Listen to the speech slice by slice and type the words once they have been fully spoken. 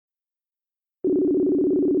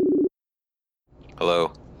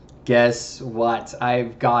Hello. Guess what?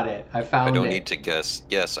 I've got it. I I found don't need it. to guess.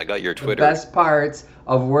 Yes, I got your The Twitter best parts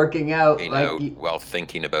of working out hanging like out while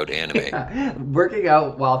thinking about anime. working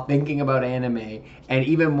out while thinking about anime, and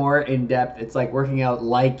even more in depth, it's like working out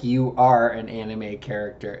like you are an anime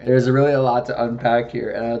character. There's really a lot to unpack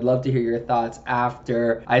here, and I'd love to hear your thoughts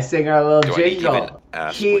after I sing our little Do I need to even jingle.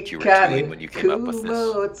 ask what you were doing Hikaru when you came up with this?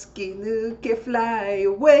 Kumotsuki nuke fly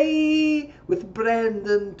away with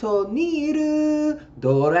Brandon Toniru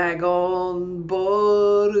Dragon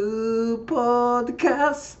Ball But that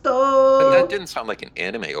Podcasto. didn't sound like an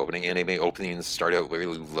anime opening. Anime openings start out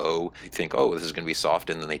really low. You think, oh, this is going to be soft,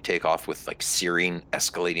 and then they take off with like searing,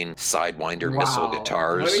 escalating sidewinder missile Wow, what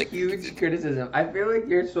guitars. a huge criticism. I feel like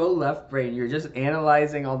you're so left brain. You're just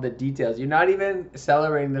analyzing all the details. You're not even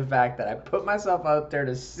celebrating the fact that I put myself out there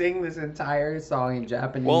to sing this entire song in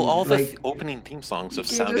Japanese. Well, all the Like, opening theme songs you have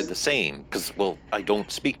can't sounded just. the same because, well, I don't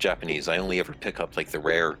speak Japanese. I only ever pick up like the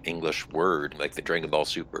rare English word, like the Dragon Ball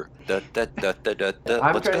Super. Da da da da da da.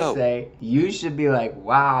 I'm Let's trying to go. say you should be like,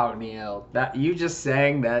 wow, Neil, that you just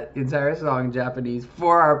sang that entire song in Japanese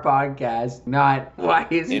for our podcast. Not why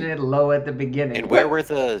isn't And it low at the beginning? And where were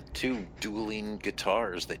the two dueling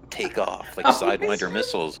guitars that take off like Oh, it's Sidewinder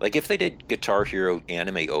missiles? Like if they did Guitar Hero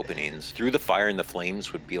anime openings, Through the Fire and the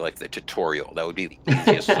Flames would be like the tutorial. That would be the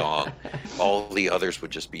easiest song. All the others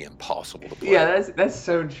would just be impossible to Yeah, play. that's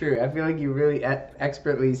so true. I feel like you really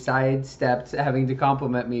expertly sidestepped having to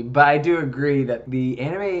compliment me, but I do agree that the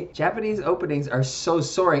anime Japanese openings are so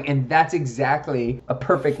soaring, and that's exactly a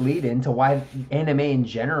perfect lead-in to why anime in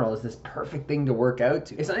general is this perfect thing to work out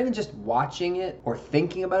to. It's not even just watching it or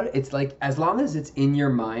thinking about it. It's like as long as it's in your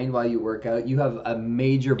mind while you work out, you have a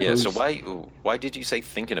major Yeah, so boost. why did you say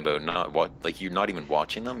thinking about not what like you're not even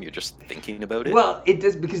watching them, you're just thinking about it? Well, it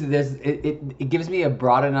does because it gives me a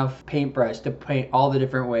broad enough paintbrush to paint all the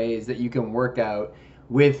different ways that you can work out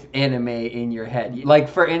with anime in your head. Like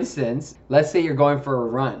for instance, let's say you're going for a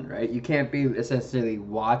run, right? You can't be essentially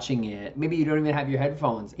watching it. Maybe you don't even have your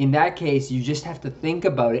headphones. In that case, you just have to think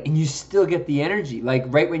about it and you still get the energy. Like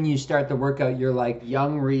right when you start the workout, you're like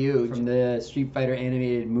young Ryu from the Street Fighter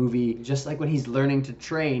animated movie, just like when he's learning to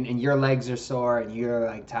train and your legs are sore and you're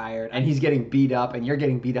like tired and he's getting beat up and you're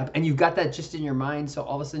getting beat up and you've got that just in your mind. So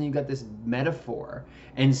all of a sudden you've got this metaphor.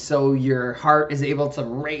 And so your heart is able to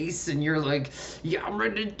race and you're like, yeah, I'm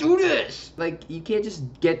ready to do this. Like you can't just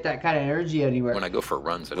get that kind of energy anywhere. When I go for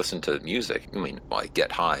runs, I listen to music. I mean, well, I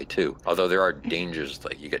get high too. Although there are dangers,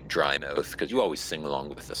 like you get dry mouth because you always sing along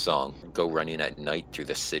with the song. Go running at night through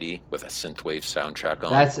the city with a synthwave soundtrack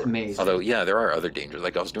on. That's amazing. Although, yeah, there are other dangers.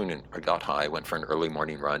 Like I got high, went for an early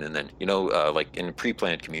morning run, and then like in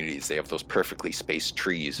pre-planned communities, they have those perfectly spaced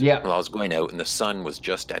trees. Yeah. Well, I was going out, and the sun was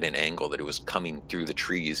just at an angle that it was coming through the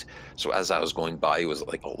trees. So as I was going by, it was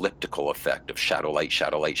like elliptical effect of shadow light,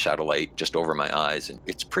 shadow light, shadow light just over my eyes. And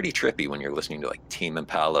it's pretty trippy when you're listening to like Tame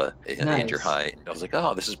Impala and you're Nice. high. And I was like,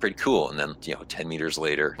 oh, this is pretty cool. And then, 10 meters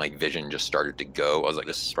later, my vision just started to go. I was like,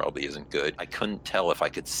 this probably isn't good. I couldn't tell if I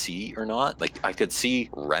could see or not. Like I could see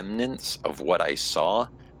remnants of what I saw.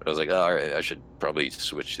 But I was like, oh, all right, I should probably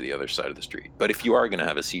switch to the other side of the street. But if you are going to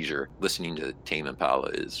have a seizure, listening to Tame Impala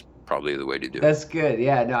is probably the way to do it. That's good.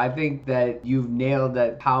 Yeah, no, I think that you've nailed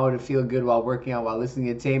that how to feel good while working out while listening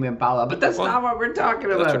to Tame Impala. But that's Well, not what we're talking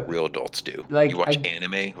that's about. what real adults do. Like, You watch I-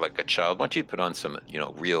 anime like a child. Why don't you put on some,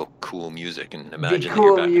 real cool music and imagine that cool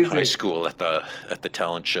you're back in music. high school at the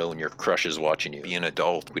talent show and your crush is watching you. Be an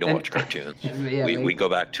adult. We don't And- watch cartoons. Yeah, we go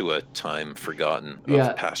back to a time forgotten of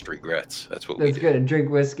Yeah. past regrets. That's what That's we do. good. And drink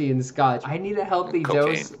whiskey and scotch. I need a healthy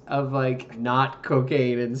Cocaine. dose of like not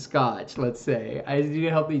cocaine and scotch, let's say. I need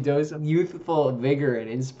a healthy dose of youthful vigor and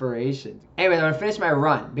inspiration. Anyway, I'm gonna finish my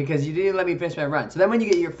run because you didn't let me finish my run. So then when you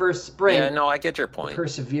get your first sprint, Yeah, no, I get your point.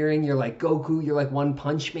 persevering, you're like Goku, you're like One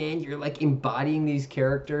Punch Man, you're like embodying these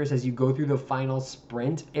characters as you go through the final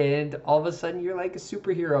sprint, and all of a sudden you're like a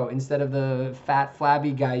superhero instead of the fat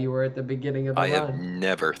flabby guy you were at the beginning of the I have run.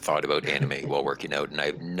 never thought about anime while working out, and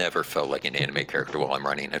I've never felt like an anime character while I'm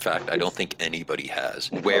running. In fact, I don't think anybody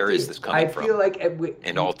has. Where is this coming I from? feel like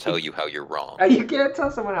And I'll tell you how you're wrong. You can't tell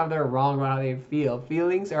someone how they're wrong or how they feel.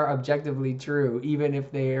 Feelings are objectively true, even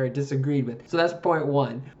if they are disagreed with. So that's point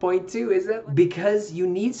one. Point two is that because you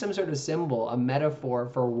need some sort of symbol, a metaphor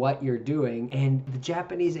for what you're doing, and the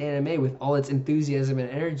Japanese anime, with all its enthusiasm and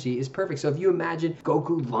energy, is perfect. So if you imagine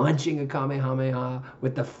Goku launching a Kamehameha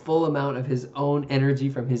with the full amount of his own energy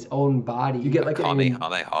from his own body, you get like an.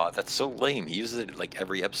 Kamehameha. That's so lame. He uses it like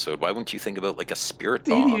every episode. Why wouldn't you think about like a spirit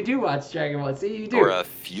See, bomb? you do watch Dragon Ball. See, you do. Or a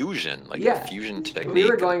fusion, like Yeah. a fusion technique. We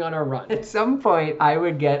were going going on a run. At some point, I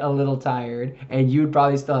would get a little tired, and you'd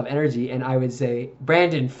probably still have energy, and I would say,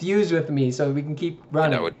 Brandon, fuse with me so we can keep And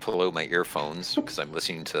running. I would pull out my earphones because I'm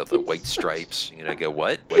listening to the White Stripes. You know, I go,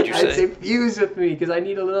 what? What'd you I'd say say? fuse with me because I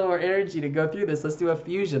need a little more energy to go through this. Let's do a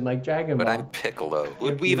fusion like Dragon But Ball. I'm Piccolo.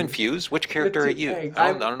 Would we even fuse? Which character are you? Eggs.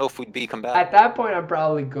 I don't know if we'd be At compatible. that point, I'm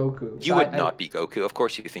probably Goku. You would not be Goku. Of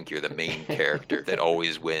course, you think you're the main character that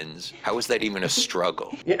always wins. How is that even a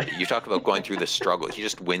struggle? Yeah. You talk about going through the struggle. He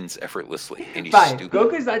just wins effortlessly, and he's Fine. stupid.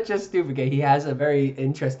 Goku's not just stupid. Okay? He has a very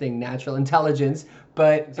interesting natural intelligence.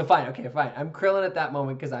 But so fine, okay, fine. I'm Krillin at that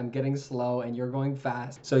moment because I'm getting slow and you're going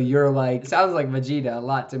fast. So you're like, it sounds like Vegeta a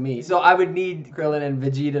lot to me. So I would need Krillin and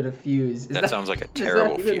Vegeta to fuse. That sounds like a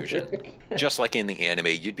terrible fusion. Just like in the anime,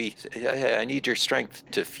 you'd be, I need your strength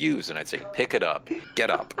to fuse. And I'd say, pick it up, get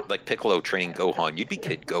up. Like Piccolo training Gohan. You'd be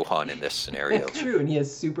Kid Gohan in this scenario. It's true, and he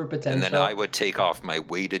has super potential. And then I would take off my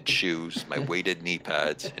weighted shoes, my weighted knee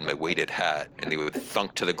pads, and my weighted hat, and they would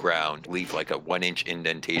thunk to the ground, leave like a 1-inch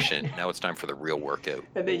indentation. Now it's time for the real workout.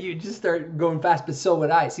 And then you just start going fast, but so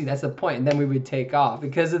would I. See, that's the point. And then we would take off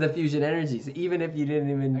because of the fusion energies. Even if you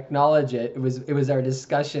didn't even acknowledge it, it was our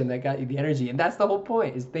discussion that got you the energy. And that's the whole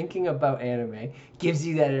point, is thinking about anime gives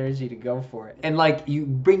you that energy to go for it. And like, you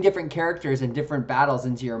bring different characters and different battles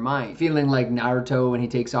into your mind. Feeling like Naruto when he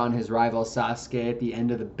takes on his rival Sasuke at the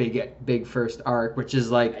end of the big first arc, which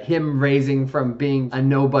is like him raising from being a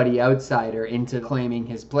nobody outsider into claiming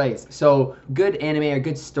his place. So good anime or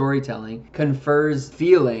good storytelling confers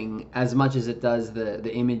feeling as much as it does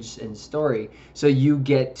the image and story. So you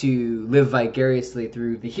get to live vicariously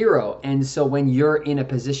through the hero. And so when you're in a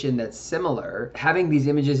position that's similar, having these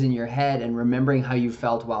images in your head and remembering how you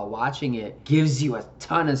felt while watching it gives you a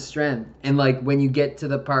ton of strength. And like when you get to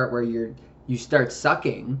the part where you start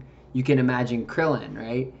sucking, you can imagine Krillin,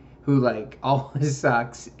 right? Who like always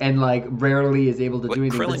sucks and like rarely is able to do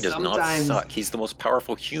anything. Krillin But does not sometimes suck. He's the most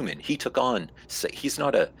powerful human. He took on, he's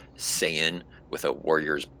not a Saiyan with a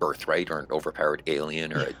warrior's birthright or an overpowered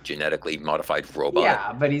alien or a genetically modified robot.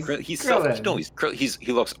 Yeah, but he's Krillin.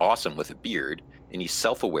 He looks awesome with a beard. And he's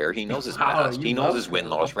self-aware. He knows his past. He knows his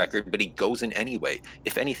win-loss record, but he goes in anyway.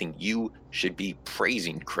 If anything, you should be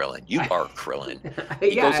praising Krillin. You are Krillin.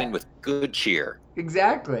 He goes in with good cheer.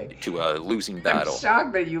 Exactly. To a losing battle. I'm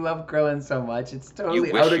shocked that you love Krillin so much. It's totally You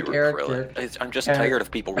wish out you of were character. Krillin. I'm just tired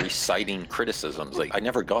of people reciting criticisms. Like, I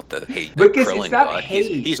never got the hate that Because Krillin it's not got.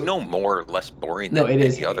 hate. He's no more or less boring No, than it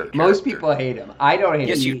is any other hate. Most character. people hate him. I don't hate him.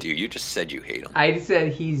 Yes, you do. You just said you hate him. I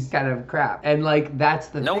said he's kind of crap. And like, that's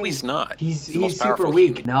the thing. No, he's not. He's the most super powerful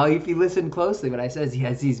weak. human. Now, if you listen closely, what I says, he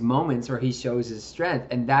has these moments where he shows his strength.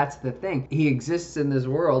 And that's the thing. He exists in this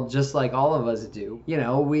world just like all of us do. You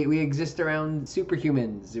know, we exist around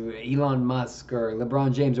superhumans, Elon Musk or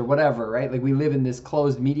LeBron James or whatever, right? Like we live in this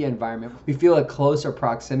closed media environment. We feel a closer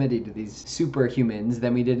proximity to these superhumans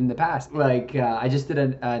than we did in the past. Like I just did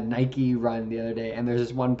a Nike run the other day, and there's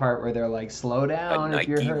this one part where they're like, slow down if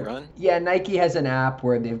you're Nike hurt. run? Yeah, Nike has an app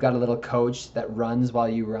where they've got a little coach that runs while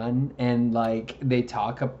you run, and like they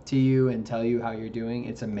talk up to you and tell you how you're doing.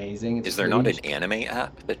 It's amazing. It's Is there free. not an anime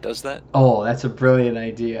app that does that? Oh, that's a brilliant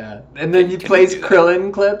idea. And then you Can plays we do that?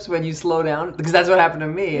 Krillin clips when you slow down, because that's what happened to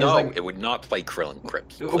me. It's No, like, it would not play Krillin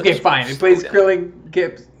clips. okay, fine. It plays Krillin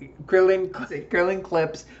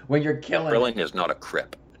clips when you're killing. Krillin is not a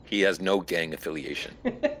crip. He has no gang affiliation.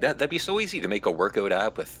 That'd be so easy to make a workout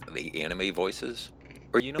app with the anime voices.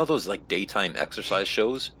 Or you know those like daytime exercise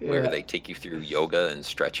shows where Yeah. they take you through yoga and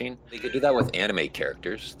stretching? They could do that with anime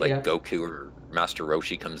characters. Like Yeah. Goku or Master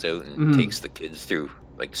Roshi comes out and Mhm. takes the kids through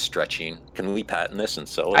like stretching. Can we patent this and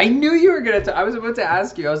sell it? I knew you were gonna. I was about to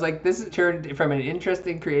ask you. I was like, this has turned from an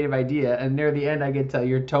interesting creative idea, and near the end, I could tell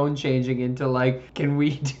your tone changing into like, can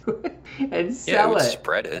we do it and yeah, sell would it?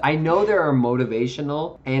 spread it. I know there are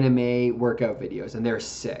motivational anime workout videos, and they're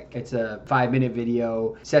sick. It's a 5-minute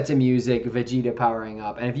video, sets of music, Vegeta powering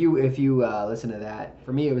up, and if you listen to that,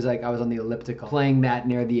 for me it was like I was on the elliptical. Playing that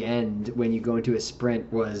near the end when you go into a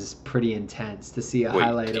sprint was pretty intense to see a Wait,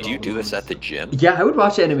 highlight of did all you the do this moments. at the gym? Yeah, I would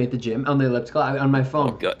watch anime at the gym on the elliptical on my phone.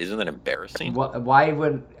 Oh god, isn't that embarrassing? Why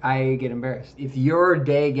would I get embarrassed? If your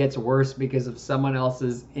day gets worse because of someone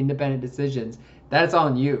else's independent decisions, that's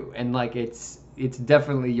on you. And like it's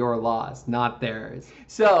definitely your loss, not theirs.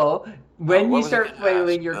 So When you What was I start gonna ask?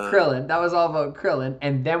 flailing, you're Krillin. That was all about Krillin.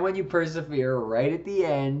 And then when you persevere, right at the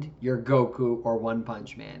end, you're Goku or One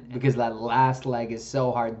Punch Man. Because that last leg is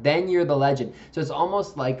so hard. Then you're the legend. So it's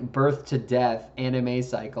almost like birth to death anime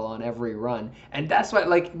cycle on every run. And that's why,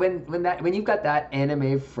 like, when you've got that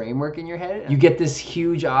anime framework in your head, you get this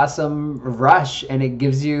huge, awesome rush, and it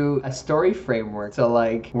gives you a story framework to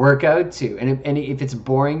like work out to. And if it's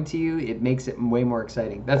boring to you, it makes it way more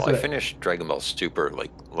exciting. That's Well, I what. finished Dragon Ball Super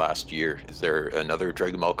like last year. Is there another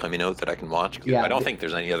Dragon Ball coming out that I can watch? 'Cause Yeah. I don't think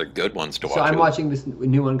there's any other good ones to watch. So I'm watching this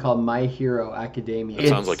new one called My Hero Academia. It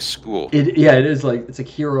sounds like school. Yeah, it is like it's a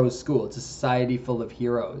heroes school. It's a society full of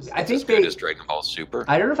heroes. I It's think as good as Dragon Ball Super.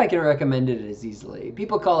 I don't know if I can recommend it as easily.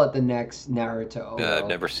 People call it the next Naruto. I've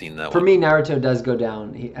never seen that For one. me, Naruto does go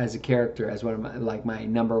down as a character as one of my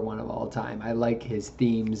number one of all time. I like his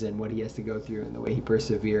themes and what he has to go through and the way he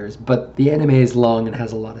perseveres. But the anime is long and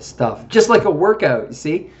has a lot of stuff, just like a workout. You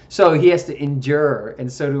see, so he has to endure,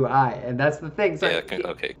 and so do I. And that's the thing. So Yeah,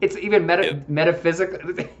 okay. It's even metaphysical.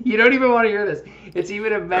 You don't even want to hear this. It's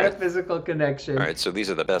even a metaphysical connection. All right, so these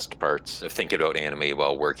are the best parts of thinking about anime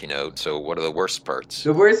while working out. So what are the worst parts?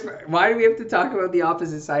 The worst. Why do we have to talk about the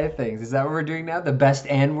opposite side of things? Is that what we're doing now? The best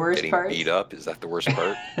and worst Getting parts? beat up, is that the worst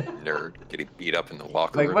part? Nerd. Getting beat up in the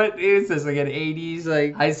locker Like room. what is this? Like an '80s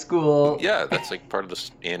like high school? Yeah, that's like part of the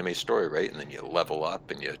anime story, right? And then you level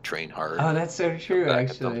up and you train hard. Oh, that's so true, Back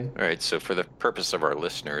at them. actually. All right, so for the purpose of our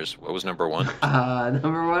listeners, what was number one?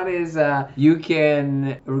 Number one is you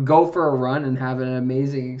can go for a run and have an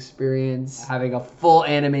amazing experience, having a full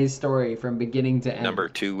anime story from beginning to end. Number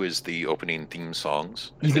two is the opening theme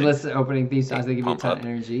songs. You can listen to opening theme songs; they give you a Pump ton up. of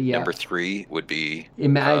energy. Yeah. Number three would be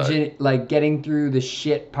Imagine like getting through the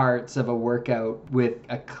shit parts of a workout with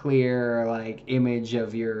a clear like image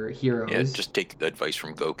of your heroes. yeah, just take the advice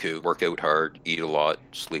from Goku. Work out hard, eat a lot,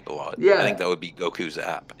 sleep a lot. Yeah. I think that would be Goku's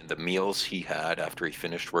app. And the meals he had after he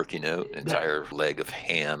finished working out, an entire leg of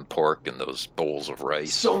ham, pork, and those bowls of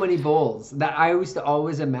rice. So many bowls that I used to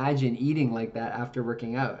always imagine eating like that after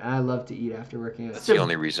working out, and I love to eat after working out. That's the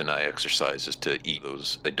only reason I exercise is to eat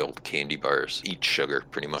those adult candy bars, eat sugar,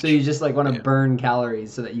 pretty much. So you just like want to Yeah. burn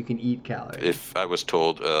calories so that you can eat calories. If I was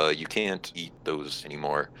told you can't eat those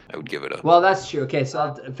anymore, I would give it up. Well, that's true. Okay, so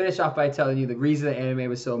I'll finish off by telling you the reason that anime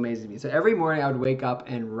was so amazing to me. So every morning I would wake up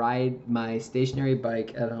and ride my stationary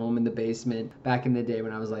bike at home in the basement back in the day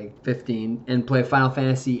when I was like 15 and play Final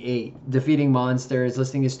Fantasy VIII, defeating monsters,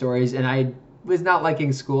 listening to stories, and I was not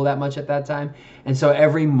liking school that much at that time. And so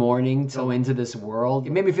every morning to go into this world,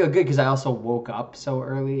 it made me feel good because I also woke up so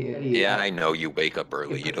early. Yeah, I know you wake up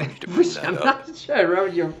early. You don't need to bring I'm that up. not trying to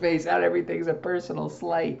rub your face out. Everything's a personal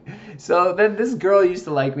slight. So then this girl used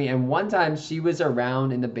to like me, and one time she was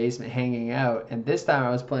around in the basement hanging out, and this time I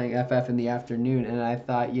was playing FF in the afternoon, and I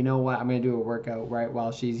thought, you know what, I'm gonna do a workout right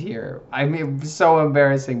while she's here. I mean, it was so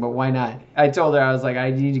embarrassing, but why not? I told her, I was like, I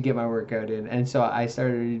need to get my workout in, and so I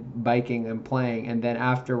started biking and playing, and then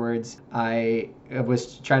afterwards I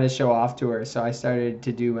was trying to show off to her, so I started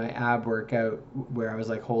to do my ab workout where I was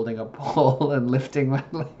like holding a pole and lifting my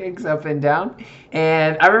legs up and down.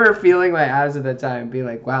 And I remember feeling my abs at that time and being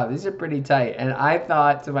like, wow, these are pretty tight. And I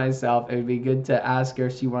thought to myself it would be good to ask her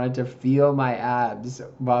if she wanted to feel my abs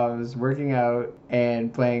while I was working out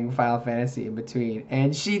and playing Final Fantasy in between.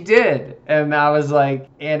 And she did. And I was like,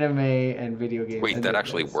 anime and video games. Wait, that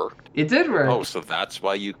actually worked? It did work. Oh, so that's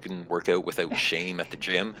why you can work out without shame at the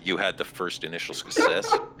gym? You had the first initial success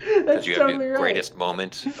because That's you totally have the right. greatest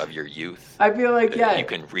moment of your youth. I feel like, yeah. You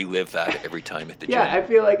can relive that every time at the Yeah, gym. I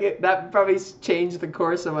feel like that probably changed the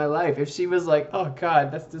course of my life. If she was like, "Oh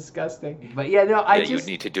God, that's disgusting," but yeah, no, I Yeah, just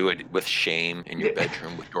you'd need to do it with shame in your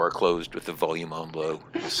bedroom with door closed with the volume on low,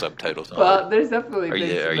 with subtitles on. well, there's definitely Are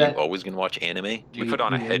things you that always going to watch anime? Do you put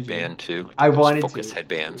on a headband too? I Those wanted focus to.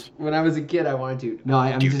 headbands. when I was a kid, I wanted to. No,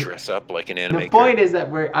 I'm Do you just. dress up like an anime The point is that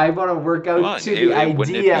I want to work out Come on, to the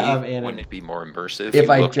wouldn't it idea be- of anime. Wouldn't it be more immersive? If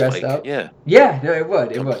You I looked dressed like, up? Yeah, Yeah, no, it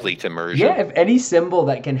would. It would. complete immersion. Yeah, if any symbol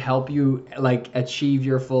that can help you like achieve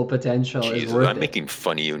your full potential is Jesus, worth I'm it. making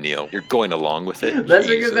fun of you, Neil. You're going along with it. That's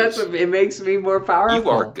because Jesus. it makes me more powerful. You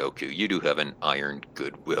are Goku. You do have an iron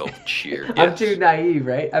goodwill cheer. I'm Yes. too naive,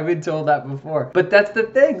 right? I've been told that before. But that's the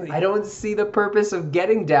thing. I don't see the purpose of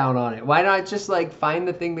getting down on it. Why not just like find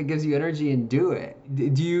the thing that gives you energy and do it?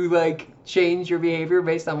 Do you like change your behavior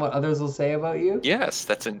based on what others will say about you? Yes,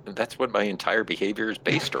 that's what my entire entire behavior is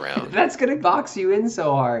based around. That's gonna box you in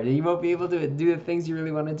so hard, and you won't be able to do the things you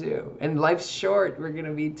really want to do. And life's short. We're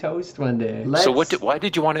gonna be toast one day. So Let's. why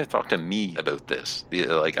did you want to talk to me about this?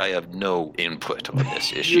 Like, I have no input on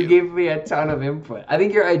this You issue. gave me a ton of input. I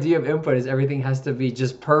think your idea of input is everything has to be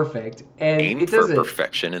just perfect, and Aim it for doesn't.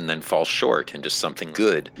 perfection and then fall short into something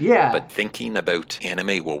good. Yeah. But thinking about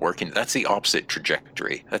anime will work in, that's the opposite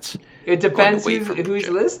trajectory. That's It going depends away who's, from who's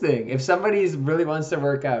listening. If somebody really wants to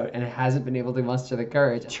work out and hasn't been able to muster the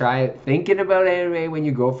courage, try thinking about anime when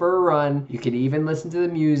you go for a run. You can even listen to the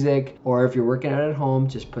music, or if you're working out at home,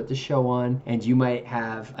 just put the show on, and you might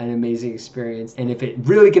have an amazing experience. And if it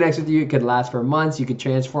really connects with you, it could last for months. You could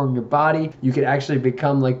transform your body. You could actually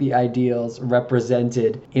become like the ideals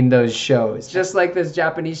represented in those shows. Just like those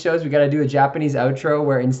Japanese shows, we got to do a Japanese outro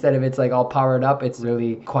where instead of it's like all powered up, it's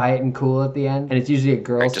really quiet and cool at the end, and it's usually a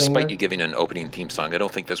girl Right, singer. despite you giving an opening theme song, I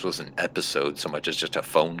don't think this was an episode so much as just a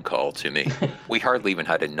phone call to me. We hardly even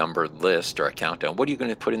had a numbered list or a countdown. What are you going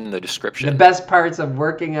to put in the description? The best parts of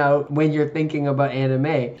working out when you're thinking about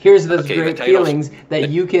anime. Here's those Okay, great the titles- feelings that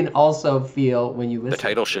you can also feel when you The listen.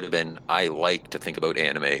 title should have been "I Like to Think About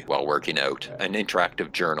Anime While Working Out," an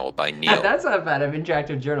interactive journal by Neil. That's not bad. An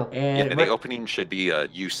interactive journal. And Yeah, the opening should be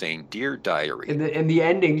you saying "Dear Diary." and the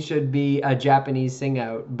ending should be a Japanese sing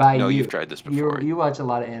out by No, you. you've tried this before. You watch a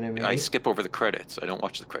lot of anime. I skip over the credits. I don't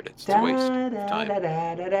watch the credits. It's a waste of time.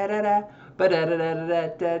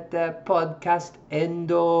 Podcast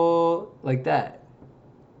endo like that.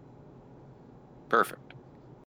 Perfect.